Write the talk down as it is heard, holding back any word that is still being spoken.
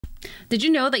Did you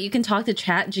know that you can talk to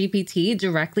ChatGPT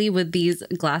directly with these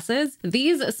glasses?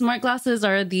 These smart glasses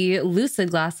are the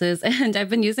Lucid glasses, and I've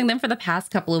been using them for the past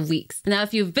couple of weeks. Now,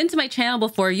 if you've been to my channel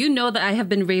before, you know that I have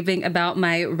been raving about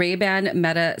my Rayban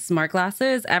Meta Smart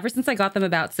Glasses ever since I got them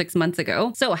about 6 months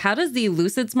ago. So how does the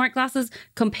Lucid smart glasses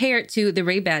compare to the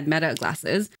Rayban Meta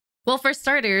glasses? Well, for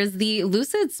starters, the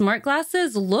Lucid smart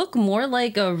glasses look more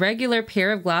like a regular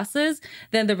pair of glasses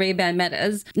than the Rayban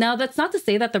Metas. Now, that's not to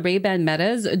say that the Rayban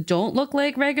Metas don't look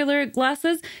like regular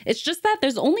glasses. It's just that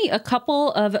there's only a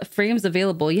couple of frames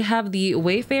available. You have the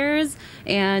Wayfarers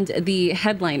and the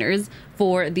headliners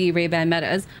for the Rayban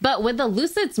Metas. But with the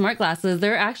Lucid smart glasses,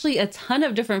 there are actually a ton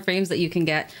of different frames that you can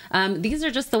get. These are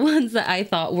just the ones that I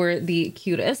thought were the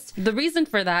cutest. The reason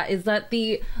for that is that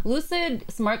the Lucid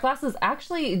smart glasses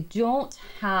actually don't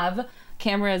have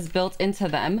cameras built into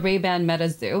them. Rayban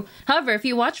Metas do. However, if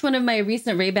you watch one of my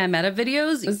recent Rayban Meta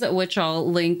videos, which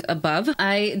I'll link above,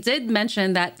 I did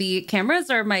mention that the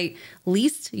cameras are my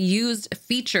least used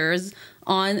features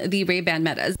on the Rayban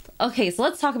Metas. Okay, so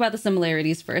let's talk about the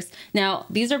similarities first. Now,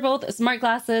 these are both smart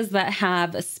glasses that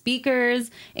have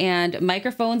speakers and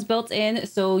microphones built in,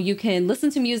 so you can listen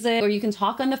to music or you can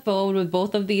talk on the phone with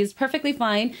both of these perfectly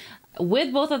fine.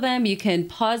 With both of them, you can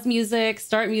pause music,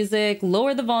 start music,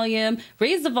 lower the volume,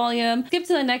 raise the volume, skip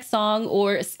to the next song,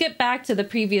 or skip back to the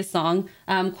previous song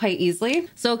quite easily.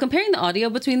 So comparing the audio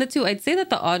between the two, I'd say that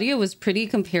the audio was pretty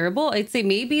comparable. I'd say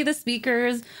maybe the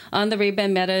speakers on the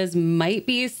Rayban Metas might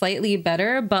be slightly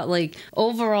better, but like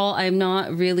overall, I'm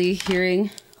not really hearing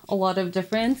a lot of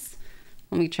difference.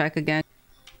 Let me check again.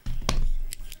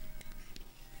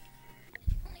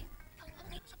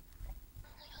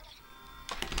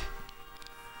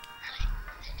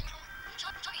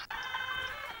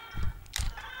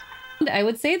 I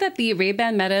would say that the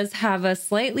Rayban Metas have a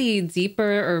slightly deeper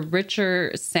or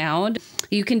richer sound.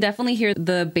 You can definitely hear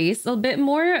the bass a bit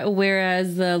more,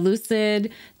 whereas the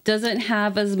Lucid doesn't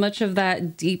have as much of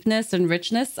that deepness and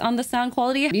richness on the sound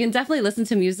quality. You can definitely listen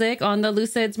to music on the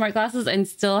Lucid smart glasses and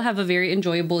still have a very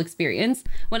enjoyable experience.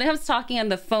 When it comes to talking on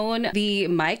the phone, the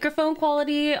microphone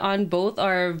quality on both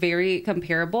are very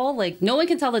comparable. Like no one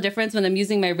can tell the difference when I'm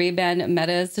using my Rayban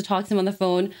Metas to talk to them on the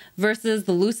phone versus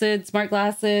the Lucid smart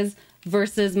glasses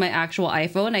versus my actual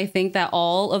iPhone. I think that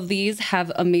all of these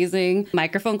have amazing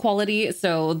microphone quality,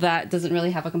 so that doesn't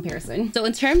really have a comparison. So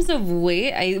in terms of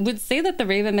weight, I would say that the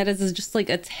Rayban Metas is just like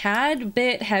a tad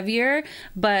bit heavier,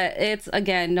 but it's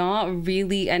again not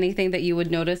really anything that you would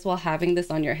notice while having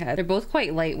this on your head. They're both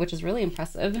quite light, which is really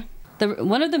impressive.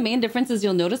 One of the main differences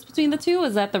you'll notice between the two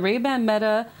is that the Rayban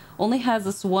Meta only has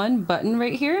this one button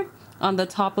right here on the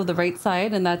top of the right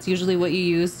side, and that's usually what you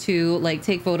use to like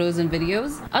take photos and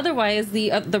videos. Otherwise, the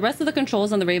rest of the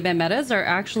controls on the Rayban Metas are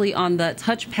actually on the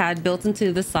touchpad built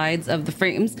into the sides of the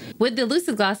frames. With the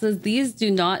Lucid glasses, these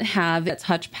do not have a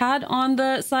touchpad on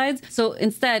the sides. So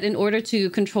instead, in order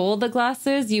to control the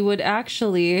glasses, you would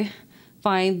actually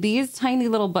find these tiny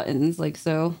little buttons like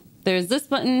so. There's this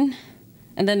button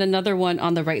and then another one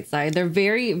on the right side. They're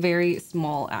very, very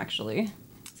small actually.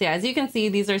 Yeah, as you can see,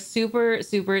 these are super,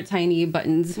 super tiny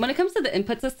buttons. When it comes to the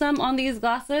input system on these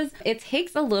glasses, it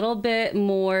takes a little bit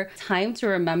more time to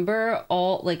remember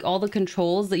all the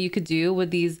controls that you could do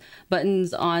with these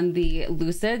buttons on the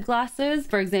Lucid glasses.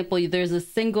 For example, there's a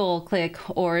single click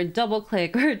or double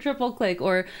click or triple click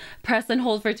or press and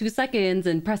hold for 2 seconds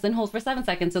and press and hold for 7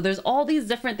 seconds. So there's all these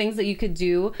different things that you could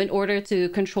do in order to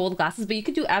control the glasses, but you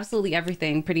could do absolutely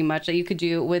everything pretty much that you could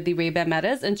do with the Rayban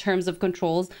Metas in terms of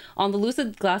controls on the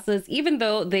Lucid glasses, even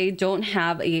though they don't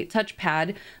have a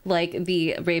touchpad like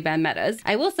the Rayban Metas.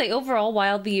 I will say overall,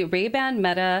 while the Rayban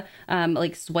Meta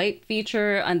like swipe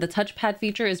feature and the touchpad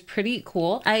feature is pretty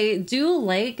cool, I do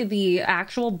like the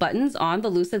actual buttons on the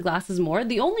Lucid glasses more.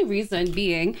 The only reason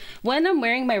being, when I'm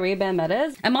wearing my Rayban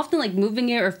Metas, I'm often like moving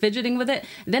it or fidgeting with it.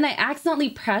 Then I accidentally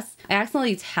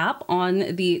tap on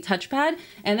the touchpad,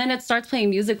 and then it starts playing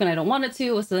music when I don't want it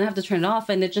to, so then I have to turn it off,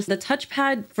 and it just, the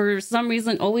touchpad for some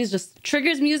reason always just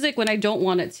triggers music when I don't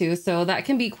want it to, so that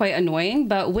can be quite annoying.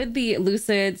 But with the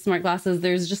Lucid smart glasses,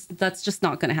 that's just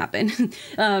not gonna happen.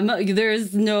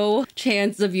 There's no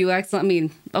chance of you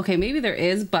okay, maybe there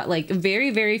is, but like very,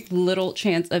 very little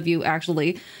chance of you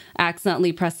actually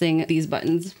accidentally pressing these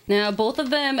buttons. Now, both of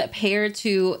them pair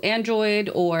to Android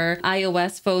or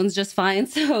iOS phones just fine,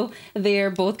 so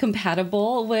they're both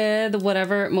compatible with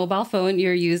whatever mobile phone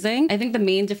you're using. I think the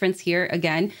main difference here,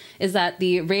 again, is that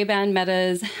the Rayban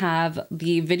Metas have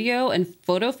the video and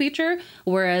photo feature,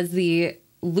 whereas the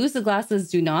Lucid glasses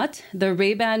do not. The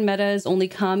Rayban Metas only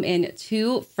come in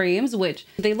 2 frames, which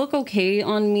they look okay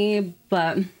on me,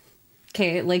 but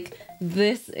okay, like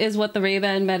this is what the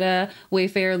Rayban Meta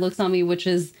Wayfarer looks on me, which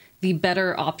is the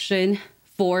better option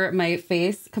for my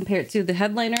face compared to the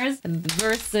headliners,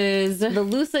 versus the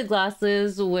Lucid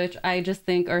glasses, which I just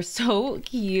think are so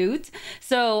cute.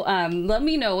 So let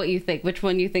me know what you think, which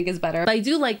one you think is better. But I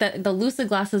do like that the Lucid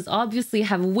glasses obviously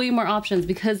have way more options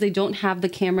because they don't have the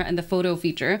camera and the photo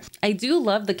feature. I do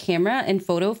love the camera and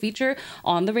photo feature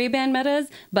on the Rayban Metas,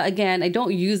 but again, I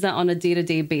don't use that on a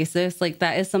day-to-day basis. Like,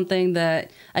 that is something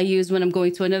that I use when I'm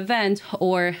going to an event,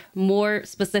 or more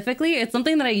specifically, it's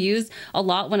something that I used a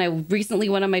lot when I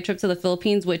recently went on my trip to the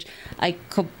Philippines, which I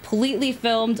completely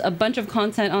filmed a bunch of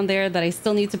content on there that I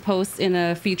still need to post in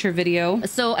a feature video.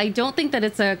 So I don't think that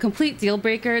it's a complete deal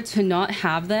breaker to not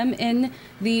have them in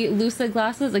the Lucid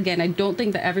glasses. Again, I don't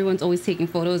think that everyone's always taking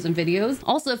photos and videos.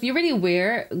 Also, if you already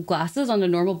wear glasses on a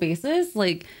normal basis,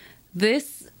 like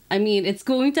this, I mean, it's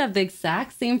going to have the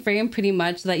exact same frame pretty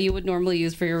much that you would normally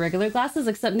use for your regular glasses,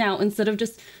 except now instead of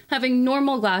just having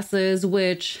normal glasses,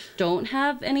 which don't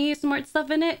have any smart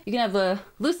stuff in it, you can have the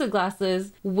Lucid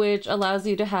glasses, which allows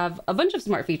you to have a bunch of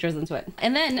smart features into it.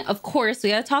 And then, of course, we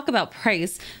gotta talk about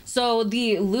price. So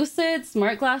the Lucid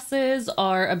smart glasses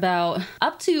are about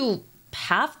up to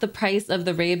half the price of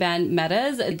the Rayban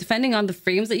Metas, depending on the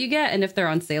frames that you get and if they're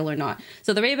on sale or not.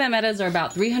 So the Rayban Metas are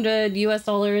about $300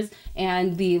 US,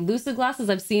 and the Lucid glasses,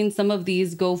 I've seen some of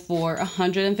these go for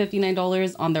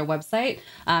 $159 on their website.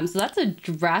 So that's a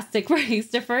drastic price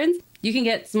difference. You can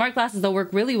get smart glasses that work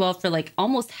really well for like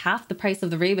almost half the price of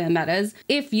the Rayban Metas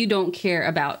if you don't care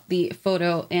about the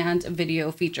photo and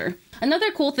video feature. Another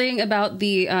cool thing about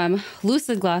the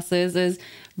Lucid glasses is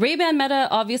Rayban Meta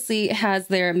obviously has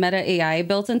their Meta AI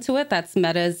built into it. That's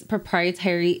Meta's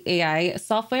proprietary AI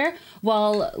software,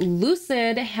 while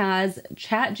Lucid has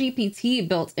ChatGPT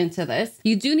built into this.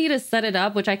 You do need to set it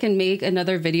up, which I can make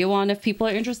another video on if people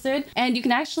are interested. And you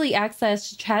can actually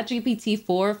access ChatGPT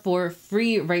 4 for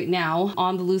free right now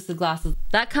on the Lucid glasses.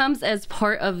 That comes as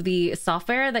part of the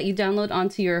software that you download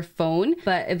onto your phone,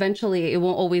 but eventually it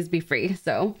won't always be free.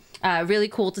 So really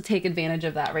cool to take advantage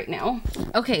of that right now.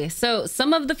 Okay, so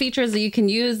some of the features that you can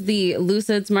use the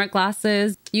Lucid smart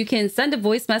glasses: you can send a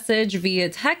voice message via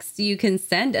text, you can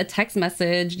send a text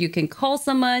message, you can call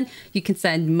someone, you can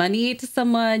send money to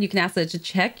someone, you can ask them to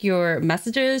check your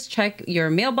messages, check your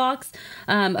mailbox,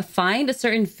 find a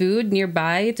certain food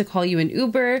nearby to call you an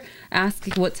Uber,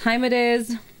 ask what time it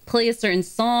is, play a certain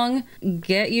song,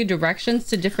 get you directions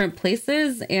to different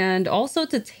places, and also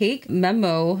to take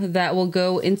memo that will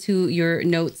go into your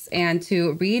notes and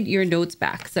to read your notes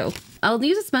back. So I'll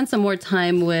need to spend some more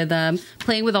time with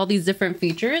playing with all these different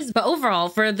features. But overall,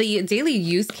 for the daily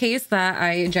use case that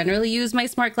I generally use my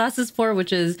smart glasses for,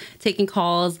 which is taking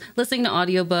calls, listening to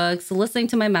audiobooks, listening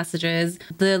to my messages,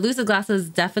 the Lucid glasses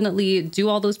definitely do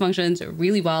all those functions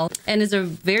really well and is a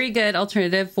very good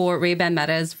alternative for Rayban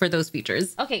Metas for those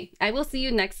features. Okay, I will see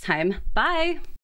you next time. Bye!